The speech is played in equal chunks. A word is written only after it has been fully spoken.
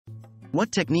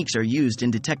What techniques are used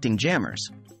in detecting jammers?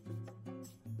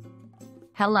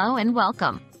 Hello and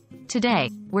welcome. Today,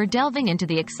 we're delving into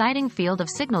the exciting field of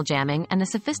signal jamming and the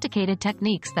sophisticated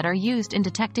techniques that are used in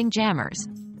detecting jammers.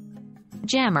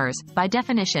 Jammers, by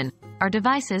definition, are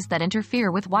devices that interfere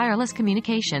with wireless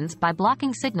communications by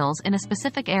blocking signals in a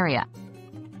specific area.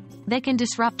 They can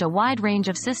disrupt a wide range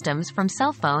of systems from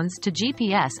cell phones to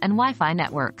GPS and Wi-Fi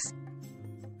networks.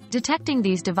 Detecting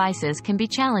these devices can be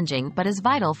challenging but is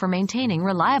vital for maintaining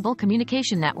reliable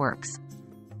communication networks.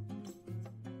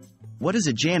 What is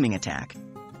a jamming attack?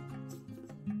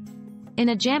 In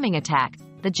a jamming attack,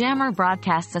 the jammer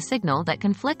broadcasts a signal that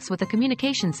conflicts with a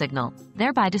communication signal,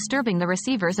 thereby disturbing the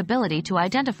receiver's ability to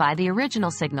identify the original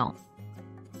signal.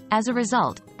 As a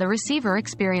result, the receiver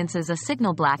experiences a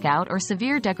signal blackout or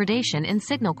severe degradation in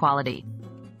signal quality.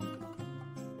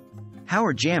 How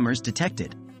are jammers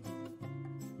detected?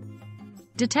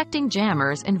 Detecting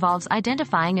jammers involves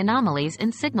identifying anomalies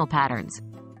in signal patterns.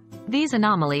 These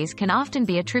anomalies can often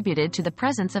be attributed to the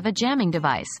presence of a jamming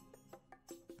device.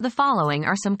 The following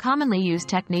are some commonly used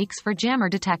techniques for jammer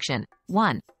detection.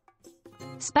 1.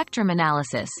 Spectrum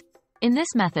analysis. In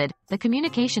this method, the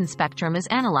communication spectrum is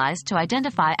analyzed to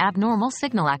identify abnormal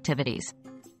signal activities.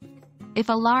 If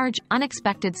a large,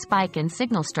 unexpected spike in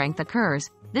signal strength occurs,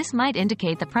 this might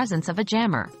indicate the presence of a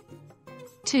jammer.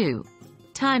 2.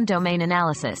 Time domain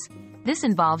analysis. This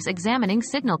involves examining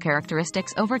signal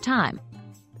characteristics over time.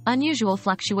 Unusual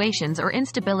fluctuations or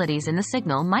instabilities in the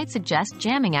signal might suggest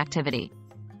jamming activity.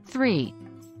 3.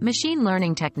 Machine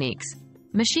learning techniques.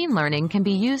 Machine learning can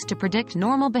be used to predict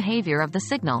normal behavior of the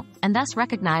signal, and thus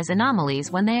recognize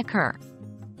anomalies when they occur.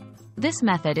 This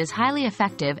method is highly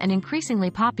effective and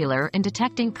increasingly popular in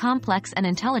detecting complex and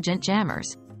intelligent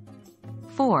jammers.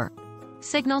 4.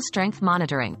 Signal strength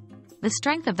monitoring. The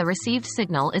strength of the received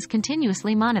signal is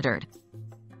continuously monitored.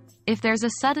 If there's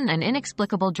a sudden and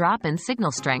inexplicable drop in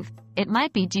signal strength, it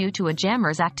might be due to a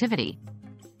jammer's activity.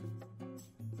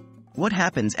 What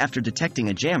happens after detecting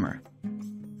a jammer?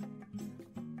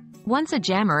 Once a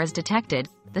jammer is detected,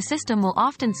 the system will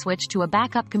often switch to a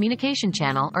backup communication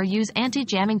channel or use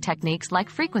anti-jamming techniques like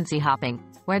frequency hopping,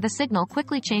 where the signal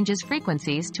quickly changes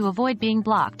frequencies to avoid being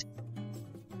blocked.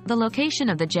 The location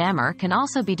of the jammer can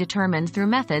also be determined through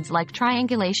methods like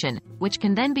triangulation, which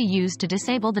can then be used to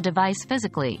disable the device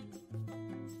physically.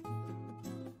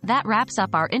 That wraps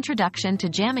up our introduction to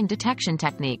jamming detection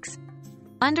techniques.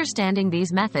 Understanding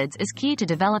these methods is key to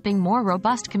developing more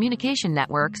robust communication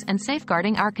networks and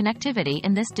safeguarding our connectivity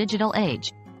in this digital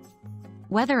age.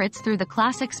 Whether it's through the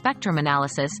classic spectrum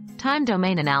analysis, time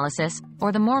domain analysis,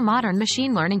 or the more modern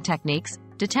machine learning techniques,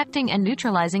 detecting and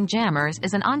neutralizing jammers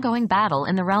is an ongoing battle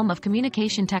in the realm of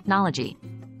communication technology.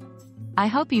 I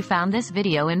hope you found this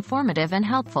video informative and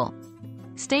helpful.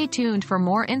 Stay tuned for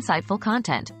more insightful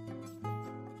content.